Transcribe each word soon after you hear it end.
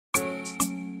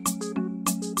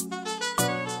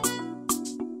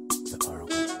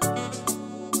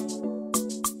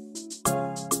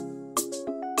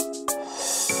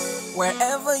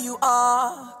Wherever you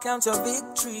are, count your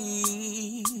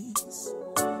victories.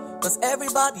 Cause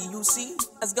everybody you see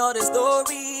has got a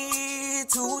story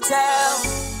to tell.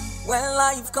 When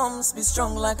life comes, be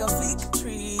strong like a fig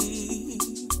tree.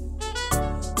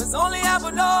 Cause only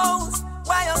heaven knows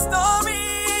where your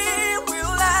story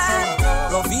will end.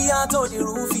 Rofia Talor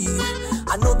Loran,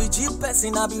 I know be cheap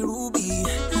person, I be Ruby.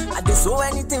 I dey so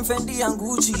anything Fendi and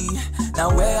Gucci.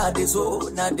 Now where are they so?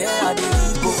 Now there are they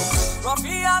go.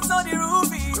 Rofia Talor Loran,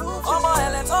 Omo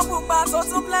ele to pupa so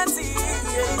too plenty.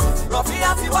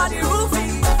 Rofia ti wa the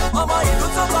roofie, Omo ilu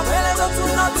to compare to too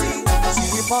naughty.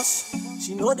 She posh,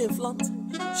 she know they flaunt.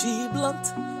 She blunt,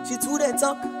 she too they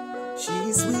talk.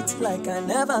 She sweet like I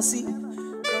never see.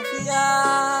 Rofia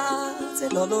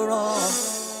Talor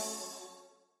Loran.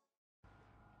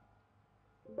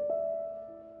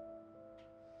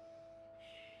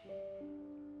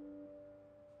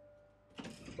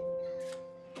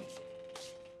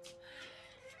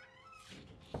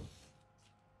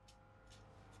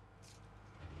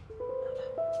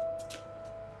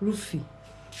 Rufy,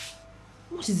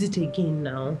 what is it again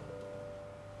now?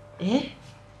 Eh?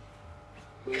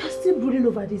 You are still brooding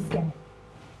over this guy.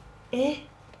 Eh?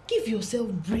 Give yourself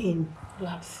brain.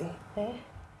 Lassie,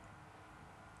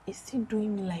 he's still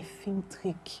doing me like film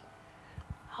trick.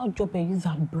 How Job use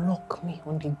and block me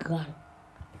on the ground.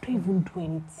 I don't even do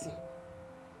anything.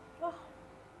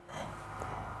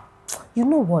 You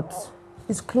know what?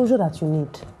 It's closure that you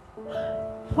need.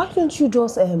 Why don't you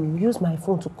just use my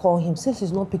phone to call him since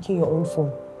he's not picking your own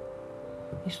phone?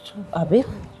 It's true. Abi?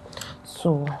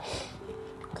 So,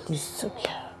 please.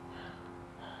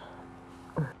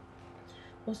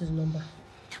 What's his number?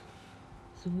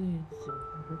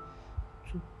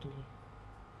 08023.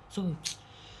 Sorry.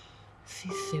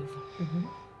 67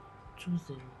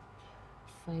 20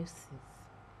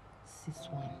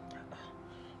 5661.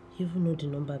 You even know the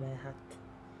number by heart.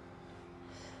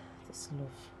 This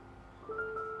love.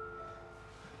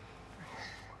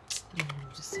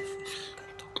 Just see if we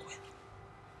can talk well.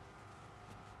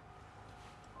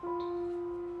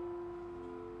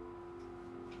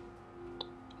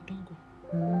 Don't go.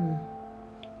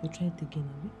 You try it again,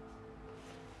 Abi?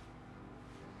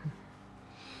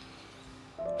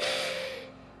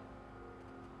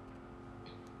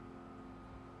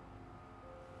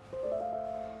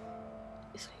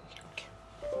 It's okay.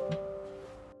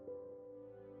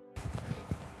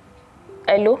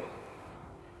 Hello?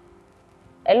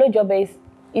 Hello, Jobe.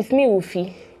 It's me,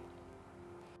 Ufi.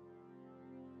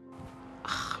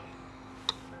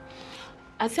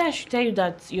 I said I should tell you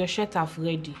that your shirt are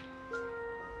ready.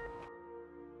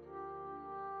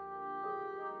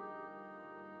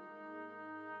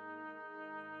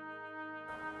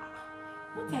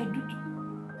 What I do to...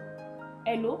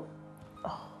 Hello?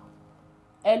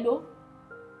 Hello?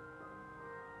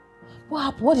 What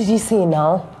happened? What did he say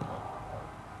now?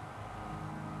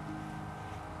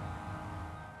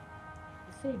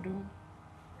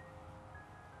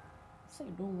 Say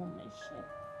you don't want my shirt.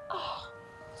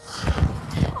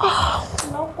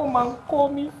 Now come and call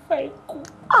me psycho.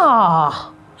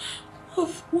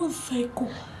 What psycho?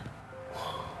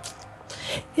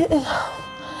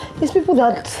 It's people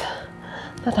that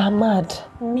are mad.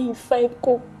 Me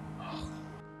psycho.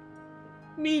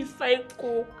 Me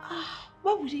psycho.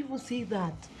 Why would he even say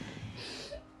that?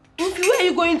 Rufy, where are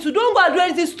you going to? Don't go and do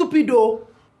anything stupid though.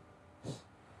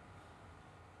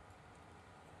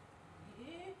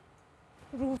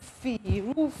 Rufy.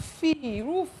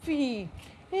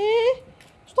 Eh?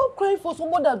 Stop crying for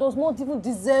someone that does not even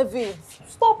deserve it.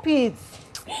 Stop it.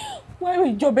 Why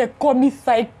will Jobe call me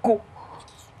psycho?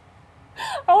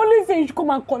 I only say you should come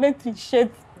and collect his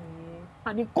shirt.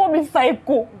 And he call me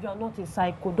psycho. You are not a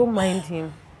psycho. Don't mind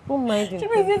him. Don't mind him. She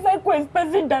means a psycho is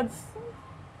person that...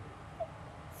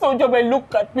 So Jobe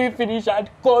look at me, finish and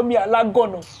call me a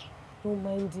lagono. Don't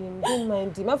mind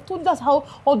him. I've told you that's how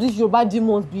all these Yoruba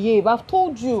demons behave. I've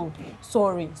told you.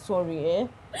 Sorry, eh?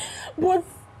 But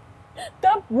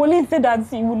that Wole said that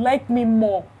he would like me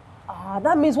more.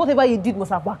 That means whatever you did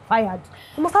must have backfired.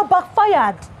 It must have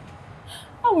backfired.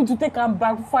 How would you take I'm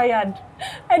backfired?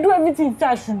 I do everything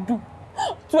I should do.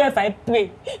 12 I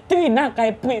pray. 3 now I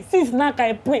pray. 6 now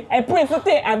I pray. I pray so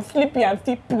I'm sleepy, I'm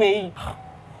still praying.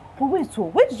 But wait, so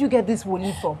where did you get this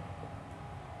Wole from?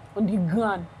 On the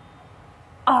ground.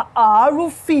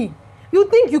 Rufy. You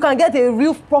think you can get a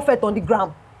real prophet on the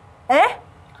ground? Eh?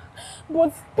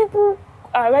 But people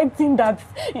are writing that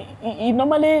he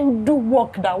normally do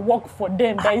work that work for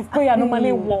them. That his prayer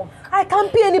normally work. I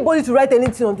can't pay anybody to write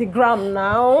anything on the ground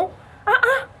now.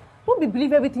 Don't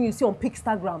believe everything you see on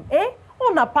Instagram, eh?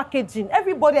 On a packaging,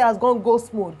 everybody has gone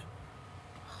ghost mode.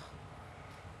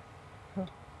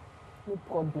 No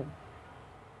problem.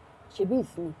 Shebi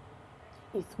is me.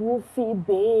 It's Rofia,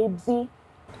 baby.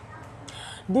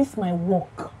 This my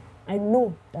work. I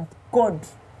know that God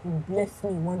will bless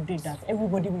me one day that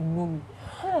everybody will know me.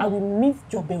 I will meet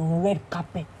Jobe on red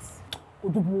carpet.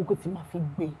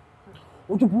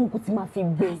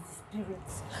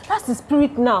 That's the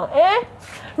spirit now, eh?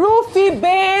 Rofia,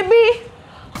 baby!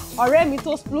 Ọ̀rẹ́ mi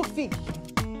tó sploofy.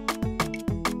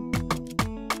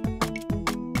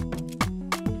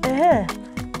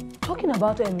 Talking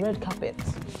about red carpet,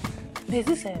 there's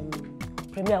this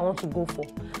premiere I want to go for,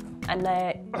 and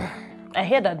I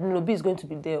hear that Nobi is going to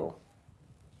be there.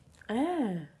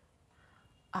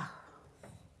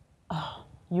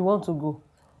 You want to go?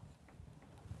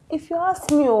 If you ask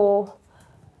me,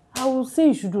 I will say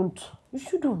you shouldn't. You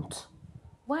shouldn't.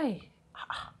 Why?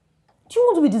 Do you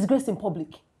want to be disgraced in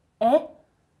public? You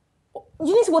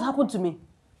didn't see what happened to me?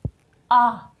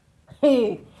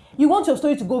 Hey, you want your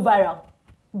story to go viral?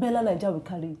 Bella Nigeria will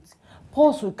carry it.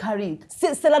 Pulse will carry it.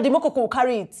 Stella Demokoko will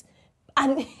carry it.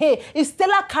 And hey, if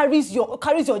Stella carries your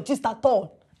gist at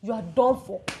all, you are done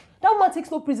for. That woman takes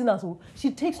no prisoners.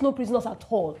 She takes no prisoners at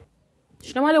all.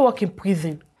 She normally work in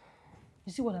prison.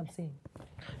 You see what I'm saying?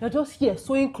 You're just here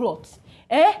sewing clothes.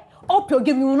 Up your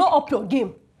game. You will not up your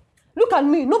game. Look at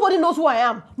me. Nobody knows who I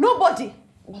am. Nobody.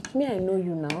 But me, I know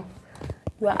you now.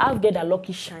 You are out there that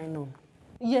lucky shine on.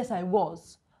 Yes, I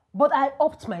was. But I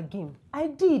upped my game. I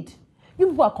did. You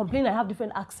people are complaining I have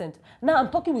different accent. Now I'm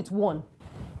talking with one.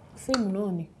 Same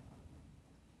noni.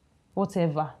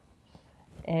 Whatever.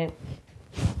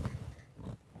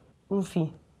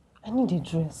 Rofia, I need a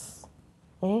dress.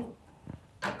 Don't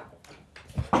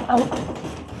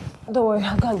worry,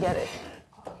 I'll go and get it.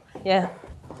 Yeah.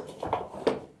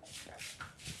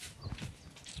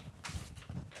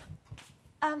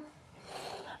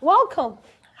 Welcome.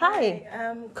 Hi.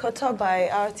 Koto by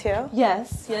RTL.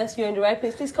 Yes, you're in the right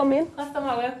place. Please come in.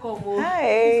 Customer welcome. Hi.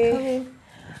 Please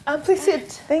come in. Please sit.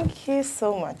 Thank you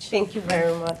so much. Thank you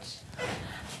very much.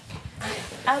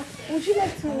 Would you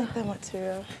like to... The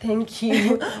material. Thank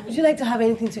you. Would you like to have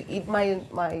anything to eat?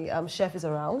 My chef is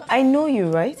around. I know you,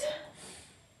 right?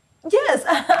 Yes,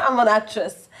 I'm an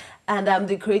actress. And I'm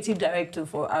the creative director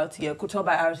for RTL, Couture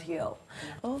by RTL.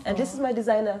 Oh. And this is my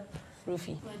designer,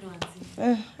 Rofia.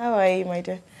 How are you, my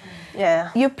dear? Yeah.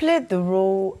 You played the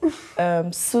role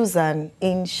Susan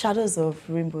in Shadows of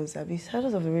Rainbows. Have you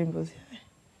Shadows of the Rainbows?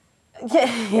 Yeah,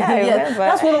 I remember.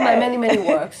 That's one of my many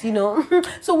works, you know.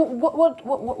 So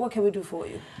what can we do for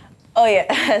you? Oh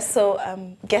yeah, so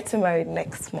I'm getting married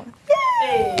next month.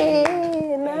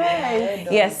 Yay! Nice.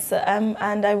 Yes, and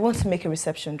I want to make a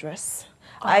reception dress.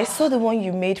 I saw the one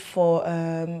you made for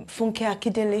Funke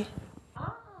Akindele.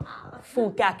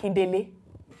 Funke Akindele.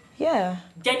 Yeah.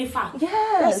 Jennifer.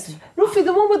 Yes. Rofia,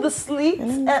 the one with the slits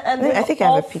and I think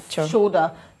I have a picture.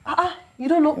 Shoulder. You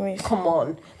don't know? Come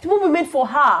on. The one we made for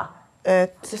her.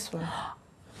 This one.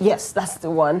 Yes, that's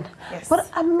the one. Yes. But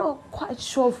I'm not quite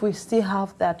sure if we still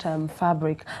have that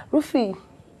fabric. Rofia,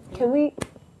 can we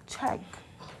check?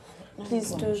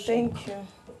 Please do. Thank you.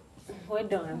 Well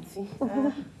done, Auntie.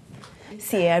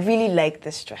 See, I really like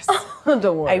this dress.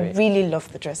 Don't worry. I really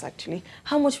love the dress, actually.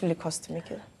 How much will it cost to make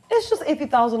it? It's just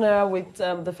 80,000 naira with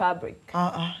the fabric.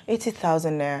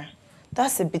 80,000 naira.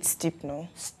 That's a bit steep, no?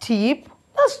 Steep?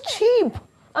 That's cheap.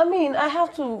 I mean, I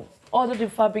have to order the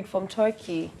fabric from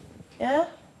Turkey. Yeah?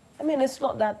 I mean, it's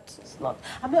not.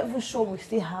 I'm not even sure we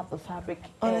still have the fabric.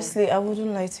 Honestly, I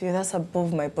wouldn't lie to you. That's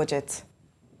above my budget.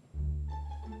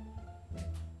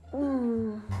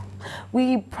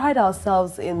 We pride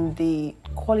ourselves in the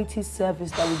quality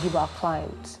service that we give our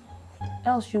clients.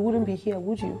 Else you wouldn't be here,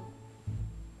 would you?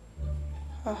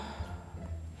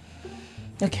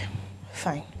 Okay,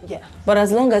 fine. Yeah. But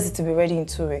as long as it will be ready in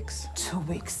 2 weeks. 2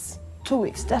 weeks. 2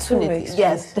 weeks, definitely. 2 weeks,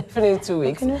 yes, definitely 2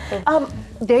 weeks. Okay, no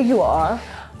there you are.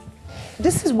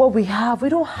 This is what we have. We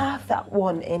don't have that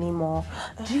one anymore.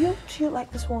 Do you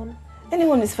like this one?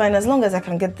 Anyone is fine as long as I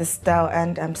can get the style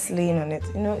and I'm slaying on it.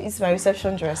 You know, it's my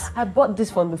reception dress. I bought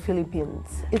this from the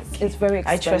Philippines. It's very expensive.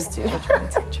 I trust you.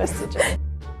 Trust you.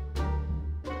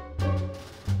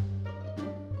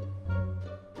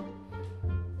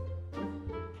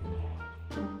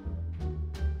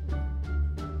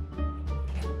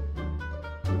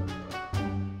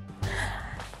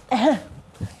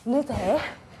 Later,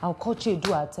 I'll call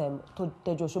Chedu at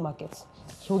the Joshua Market.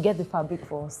 He will get the fabric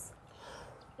for us.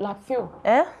 Lapio.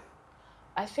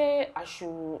 I say I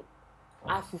should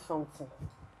ask you something.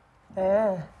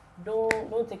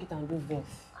 Don't take it and do this.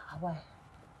 Why?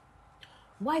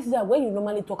 Why is it that when you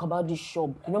normally talk about this shop,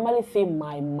 you normally say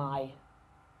my?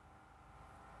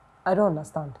 I don't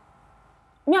understand.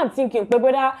 Me, I'm thinking, but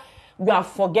whether you have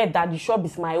forget that the shop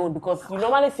is my own because you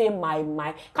normally say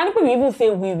my. Can you even say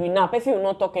we now? Person will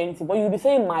not talk anything, but you'll be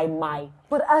saying my.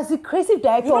 But as the creative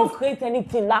director, you don't create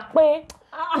anything. Like,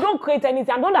 you don't create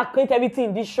anything. I'm the one that create everything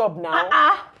in this shop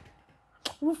now.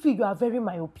 Rufy, you are very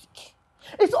myopic.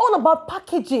 It's all about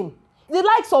packaging. The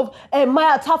likes of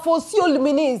Maya Tafo, CEO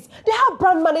Luminis, they have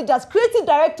brand managers, creative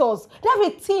directors. They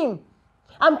have a team.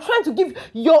 I'm trying to give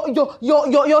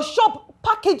your shop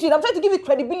packaging. I'm trying to give it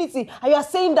credibility, and you are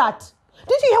saying that.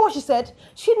 Did you hear what she said?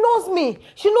 She knows me.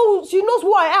 She knows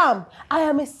who I am. I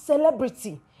am a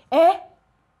celebrity.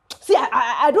 See,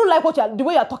 I don't like the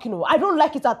way you're talking. I don't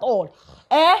like it at all.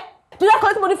 Did I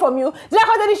collect money from you? Did I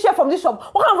collect any share from this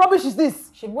shop? What kind of rubbish is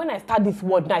this? When I start this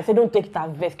word now, I say don't take it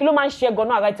as verse. Kilo man share go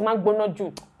now, right? Man go not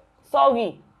do.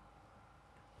 Sorry.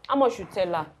 How much you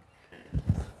tell her?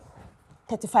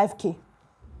 35K.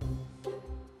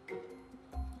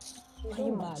 Are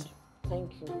you mad?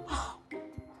 Thank you.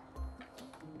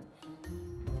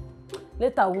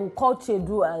 Later, we'll call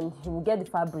Chedu and he will get the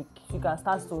fabric. You can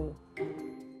start sewing.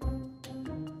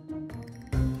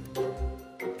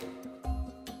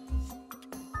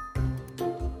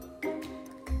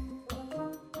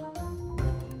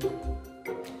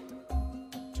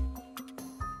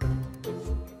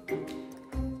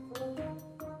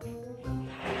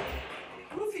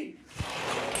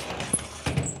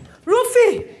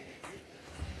 Rufy!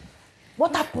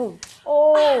 What happened?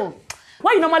 Oh!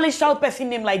 Why you normally shout person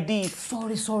name like this?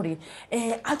 Sorry.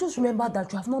 I just remember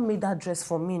that you have not made that dress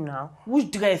for me now. Which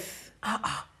dress?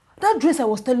 That dress I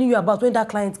was telling you about when that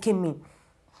client came in.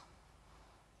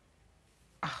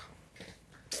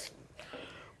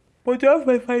 But you have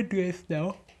my fine dress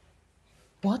now.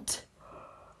 What?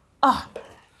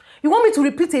 You want me to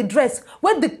repeat a dress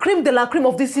when the creme de la creme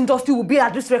of this industry will be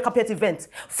at this red carpet event,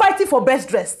 fighting for best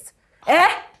dressed?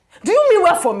 Do you mean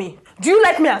well for me? Do you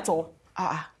like me at all?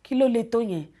 Kilo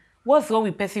leto. What's wrong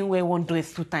with person wear one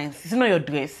dress 2 times? It's not your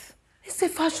dress. It's a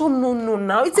fashion no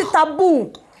now. It's a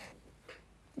taboo.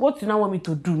 What do you now want me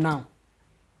to do now?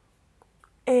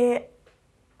 I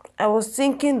was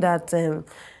thinking that,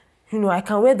 I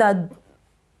can wear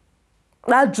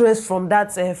that dress from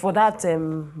that, for that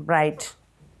bride.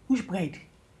 Which bride?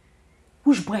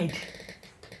 Which bride?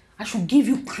 I should give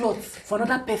you clothes for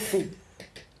another person.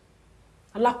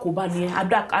 I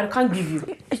can't give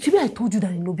you. Actually, I told you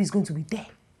that Inobi is going to be there.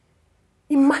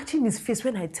 Imagine his face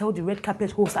when I tell the red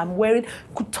carpet host I'm wearing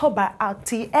couture by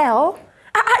RTL.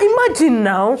 Imagine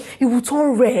now, he will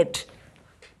turn red.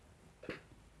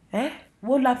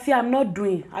 Well, Lapsi, I'm not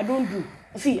doing. I don't do.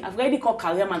 See, I've already called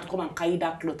career man to come and carry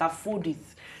that cloth. I've fold it.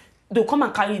 They'll come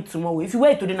and carry it tomorrow. If you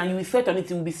wear it today now, you will sweat on it,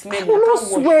 it will be smelling. I will not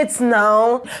sweat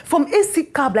now. From AC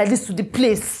cab like this to the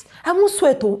place. I won't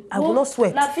sweat, I will not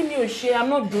sweat. I'm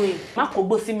not doing.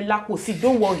 See,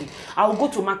 don't worry. I will go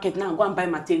to market now and go and buy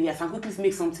materials and quickly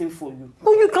make something for you.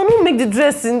 But you cannot make the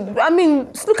dress in.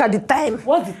 Look at the time.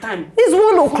 What's the time? It's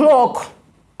 1 o'clock.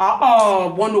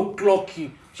 1 o'clock.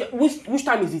 Which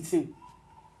time is it in?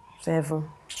 7.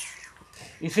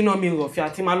 If you know me,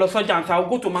 Rofia, I will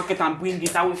go to market and bring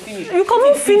it. I will finish. You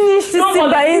cannot finish this thing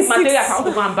by 6. Materials I want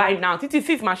to go and buy it now. This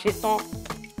is my sheton.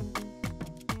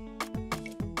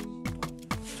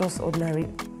 Just ordinary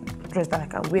dress that I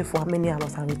can wear for how many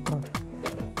hours and return.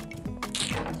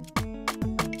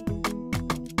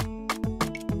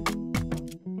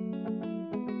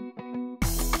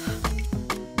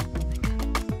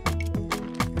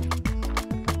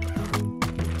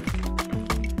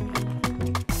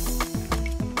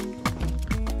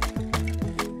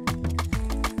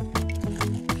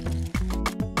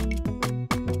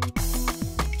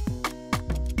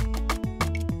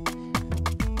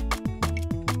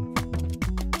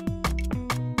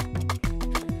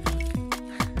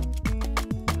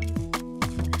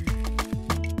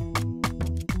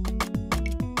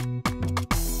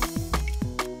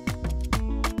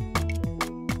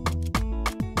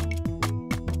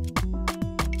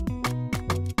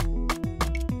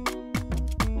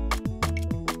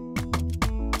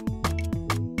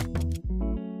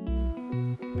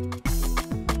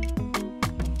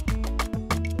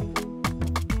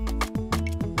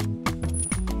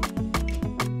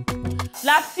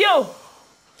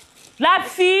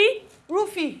 Lapsi!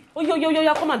 Rufy! Oh,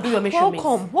 yo, come and do your measurements.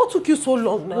 Welcome. What took you so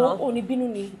long now?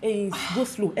 Go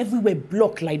slow. Everywhere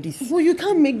blocked like this. Well, you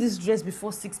can't make this dress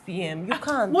before 6 p.m. You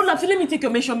can't. Well, Lapsi, let me take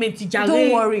your measurements.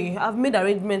 Don't worry. I've made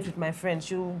arrangements with my friend.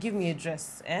 She'll give me a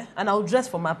dress, and I'll dress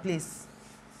for my place.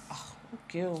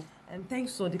 Okay. And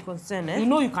thanks for the concern, You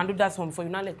know you can do that one before you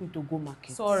now let me to go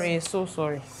market. Sorry, so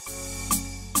sorry.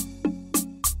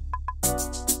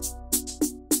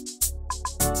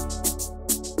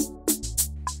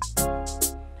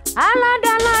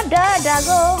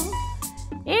 dadago.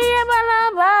 Iye bala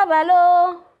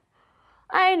babalo.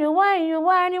 I know why you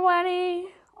wani.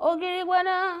 Ogiri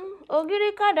wana,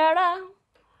 ogiri kadara.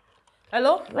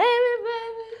 Hello? Baby.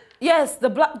 Yes, the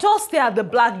black, just stay at the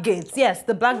black gate. Yes,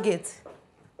 the black gate.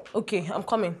 Okay, I'm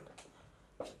coming.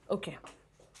 Okay.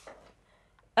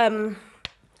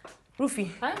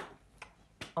 Rufy. Huh?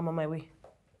 I'm on my way.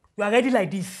 You are ready like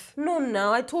this? No,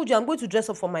 now I told you I'm going to dress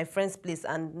up for my friend's place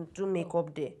and do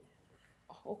makeup there.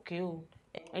 Okay.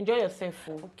 Enjoy yourself.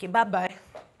 Okay, bye-bye.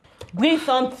 Bring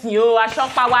something, yo.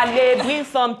 Ashokpa wale. Bring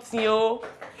something, yo.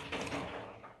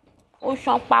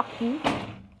 Oshokpa ku.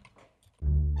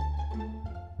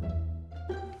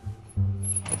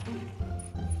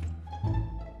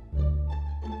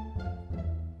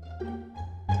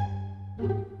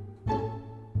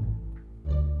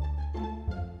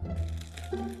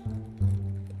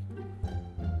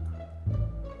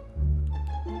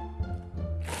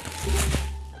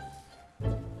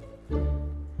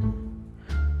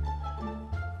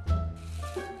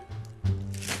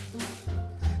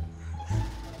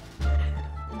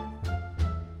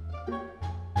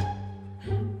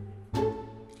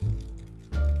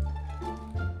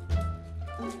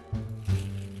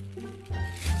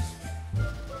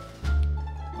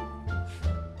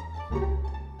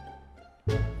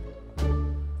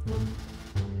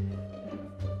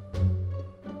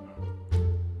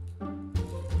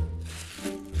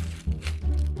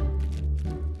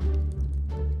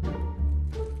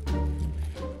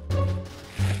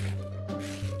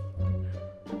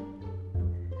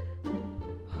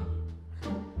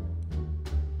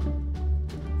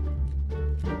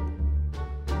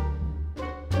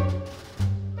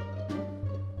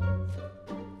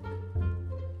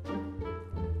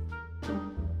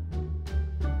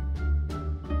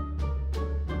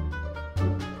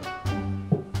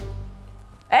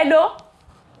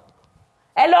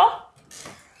 Hello?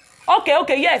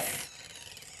 Okay, yes.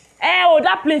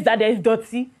 That place that there is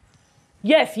dirty.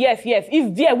 Yes.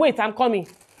 It's there. Wait, I'm coming.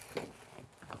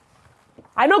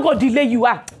 I no go delay you.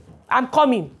 I'm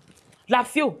coming.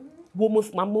 Lafio.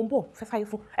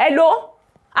 Hello?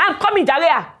 I'm coming,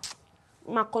 Jalea.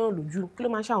 Ma kono loju. Kí ló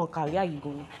máa ṣe àwọn career yìí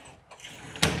gan.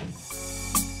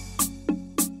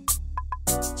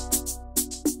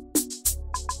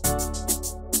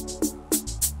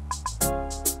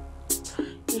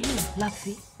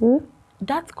 Lafie,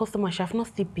 that customer she have not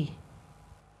still pay.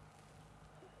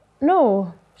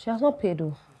 No, she has not paid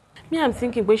though. Me, I'm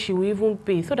thinking where she will even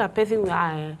pay so that person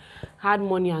will had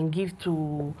money and give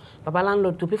to Baba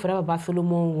landlord to pay for that Baba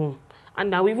Solomon room.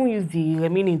 And I will even use the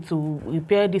remaining to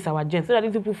repair this our gen so that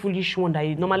these people foolish one that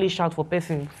you normally shout for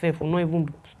person safe or not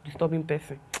even disturbing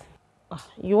person.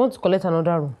 You want to collect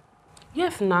another room?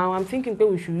 Yes, now I'm thinking that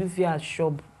we should use it as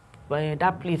shop,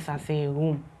 that place as a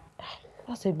room.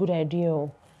 That's a good idea.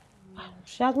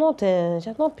 She has not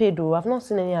paid though. I've not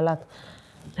seen any alert.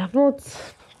 They have not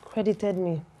credited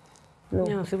me. No.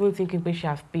 Yeah, I was even thinking that she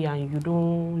has paid and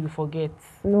you forget.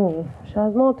 No, she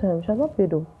has not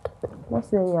paid though. Not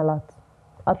seen any alert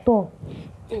at all.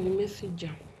 The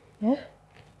messenger. Yeah?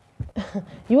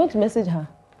 You want to message her?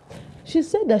 She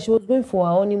said that she was going for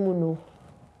her honeymoon.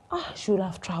 She would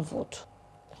have traveled.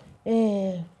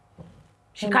 She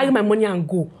carry my money and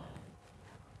go.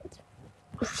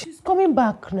 She's coming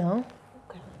back now.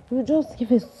 Okay. We'll just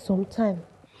give it some time.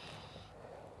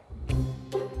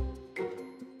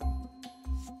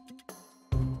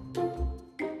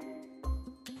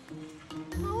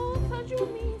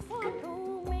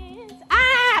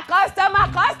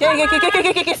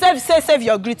 Customer. Save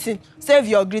your greeting. Save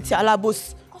your greeting,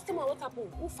 Alabos. Customer, what happened?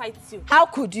 Who fights you? How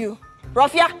could you?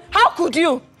 Rofia, how could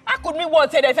you? How could me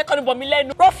want say that if I can't me learn?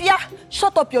 Rofia,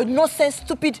 shut up your nonsense,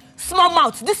 stupid, small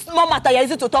mouth. This small mouth that you're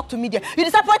using to talk to me there. You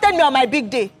disappointed me on my big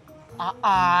day.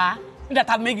 That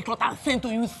I've made it cloth and sent to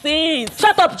you since.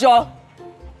 Shut up, Joe.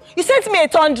 You sent me a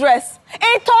torn dress.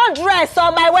 A torn dress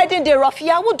on my wedding day,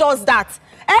 Rofia. Who does that?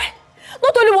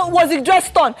 Not only was the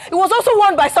dress torn, it was also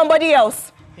worn by somebody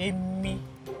else.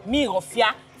 Me,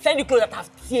 Rofia, send the clothes that have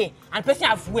tear and person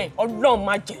have wear. Oh no,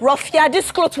 magic. Rofia,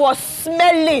 this cloth was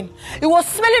smelling. It was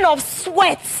smelling of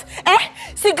sweat,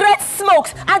 cigarette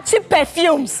smokes and cheap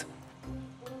perfumes.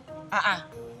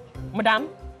 Madam,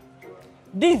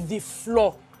 this is the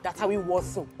floor that how we was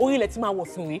so. Only let him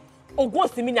was so. Ogun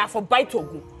Simini for bite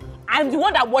Ogun. I'm the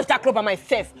one that washed that cloth by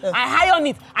myself. I iron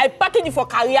it. I package it for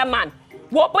career man.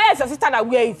 What boy is your sister that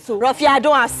wear it so? Rofia, I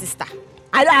don't have sister.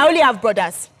 I only have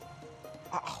brothers.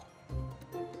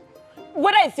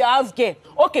 Whether it's your house girl,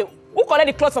 okay, who collect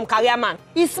the clothes from career man?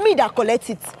 It's me that collect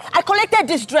it. I collected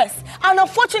this dress, and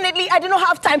unfortunately, I did not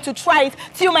have time to try it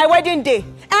till my wedding day.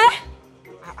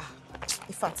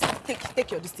 fact,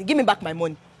 take your this thing. Give me back my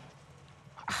money.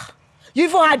 You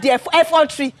even had the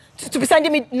F13 to be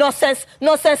sending me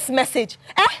nonsense message.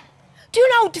 Eh? Do you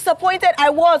know how disappointed I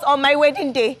was on my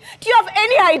wedding day? Do you have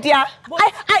any idea?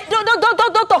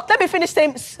 Don't talk. Let me finish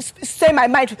saying my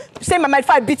mind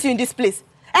before I beat you in this place.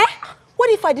 Eh? What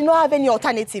if I did not have any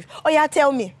alternative? Oh yeah,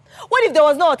 tell me. What if there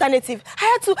was no alternative?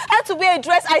 I had to wear a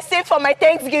dress I saved for my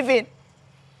Thanksgiving.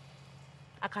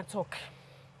 I can talk.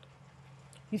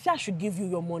 You say I should give you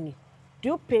your money. Do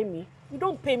you pay me? You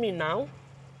don't pay me now.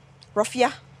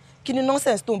 Rofia, can you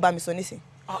nonsense don't buy me so anything?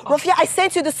 Rofia, I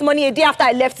sent you this money a day after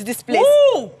I left this place.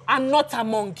 Ooh, I'm not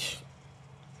among you.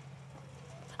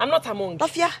 I'm not among you.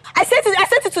 Rofia, I sent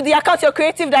it to the account your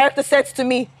creative director sent to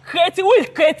me. Creative? Who is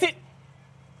creative?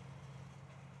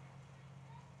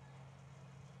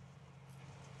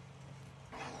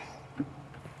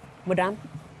 Madam,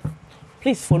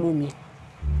 please follow me.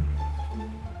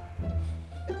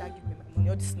 Better give me my money.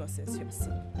 All this nonsense you're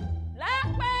saying.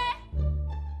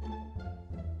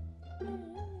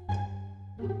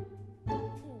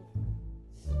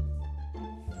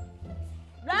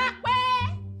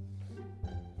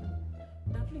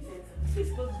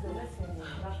 Please close the door. Let's go.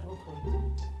 That's no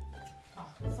problem.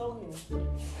 Sorry.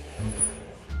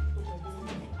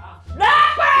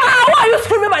 Why are you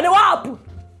screaming my name? What happened?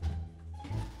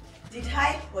 Did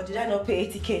I or did I not pay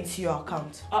 80K into your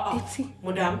account? 80?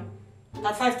 Madam,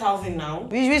 that's 5,000 now.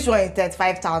 Which one is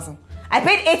 35,000? I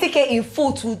paid 80K in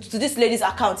full to this lady's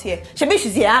account here. Shebi,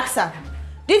 she's the AXA.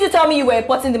 Did you tell me you were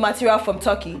importing the material from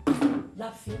Turkey?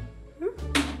 That's it.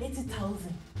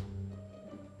 80,000.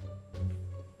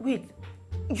 Wait,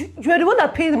 you are the one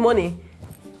that paid the money.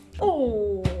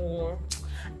 Oh.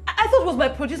 I thought it was my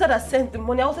producer that sent the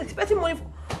money. I was expecting money for...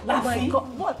 Laffy? Oh my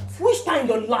God, what? Which time in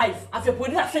your life has your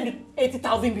producer sent you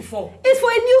 80,000 before? It's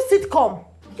for a new sitcom.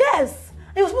 Yes.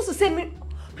 And you were supposed to send me...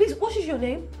 Please, what is your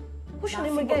name? What's your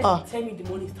name again? Tell me the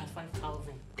money is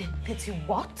 5,000. Petty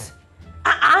what?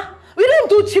 We don't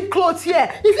do cheap clothes here.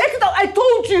 It's 80,000. I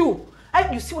told you.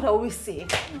 You see what I always say?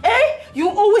 You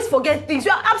always forget things.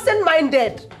 You are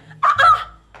absent-minded.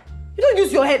 You don't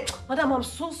use your head. Madam, I'm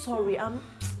so sorry.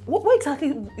 What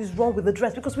exactly is wrong with the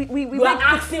dress? Because we You are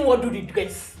asking what do the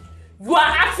dress. You are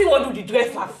asking what do the dress,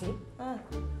 Laffy.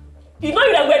 You know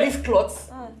you don't wear these clothes.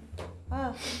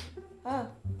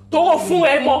 Don't fool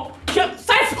anymore.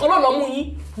 Size color no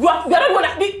money. You are not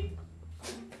gonna.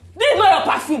 This is not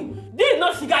your perfume. This is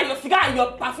not cigar. Your cigar and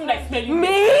your perfume that smell you.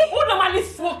 Me? Who normally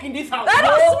smoke in this house? I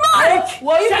don't smoke.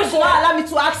 Well, you just won't allow me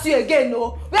to ask you again,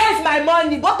 no? Where is my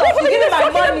money? Both of you, give me my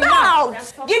money now.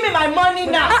 Give me my money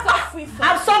now.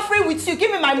 I'm suffering with you.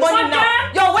 Give me my money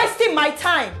now. You're wasting my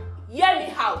time. Hear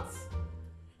me out.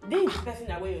 This is the person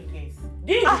that wear your dress.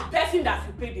 This is the person that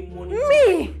you pay the money.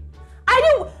 Me? I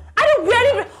don't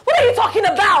wear it. What are you talking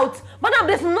about? Madam,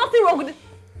 there's nothing wrong with it.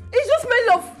 It's just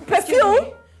smell of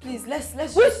perfume. Please, let's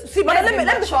see, madam,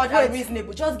 let me short and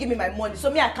reasonable. Just give me my money so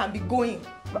me I can be going.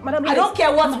 Madam, I don't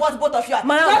care what both of you are.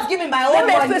 Madam, just give me my own money. Let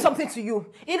me explain something to you.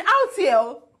 In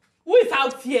RTL, who is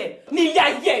out here?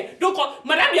 Nilia here. Don't call.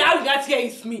 Madam, the out here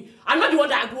is me. I'm not the one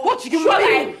that go. What you give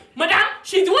me? Madam,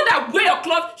 she's the one that wear your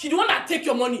clothes. She's the one that take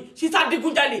your money. She's at the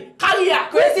Gundali. Carry her.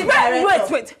 Crazy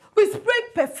director. Wait. We spray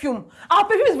perfume. Our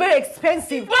perfume is very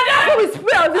expensive. Madam! So we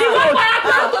spray on this road.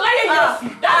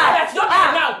 That's not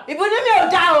now. If you leave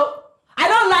me down, I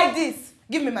don't like this.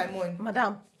 Give me my money.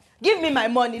 Madam. Give me my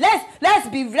money. Let's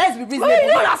be reasonable. Oh,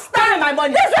 you don't understand. Give me my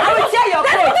money. I will tear your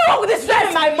clothes. What's wrong with this? Give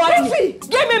me my money.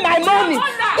 Give me my money.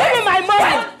 Give me my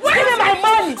money. Give me my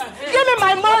money. Give me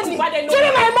my money. Give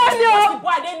me my money.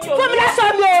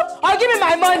 Or give me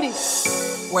my money.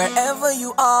 Wherever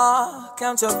you are,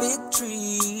 count your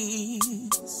victories.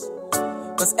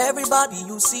 Cause everybody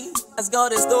you see has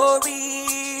got a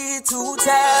story to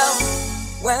tell.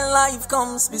 When life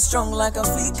comes, be strong like a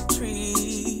fig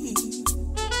tree.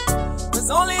 Cause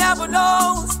only heaven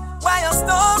knows where your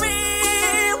story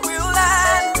will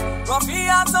end.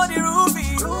 Rofia to the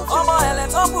roofie. Omo ele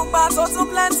to pupa to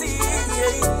plenty.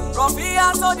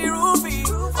 Rofia to the roofie.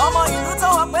 Omo ilu to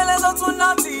wapele to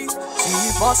naughty.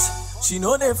 She boss. She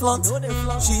know they flaunt,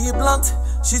 she blunt,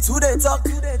 she too they talk.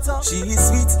 She is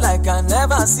sweet like I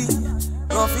never see.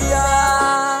 Rofia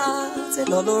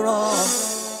Talor Loran.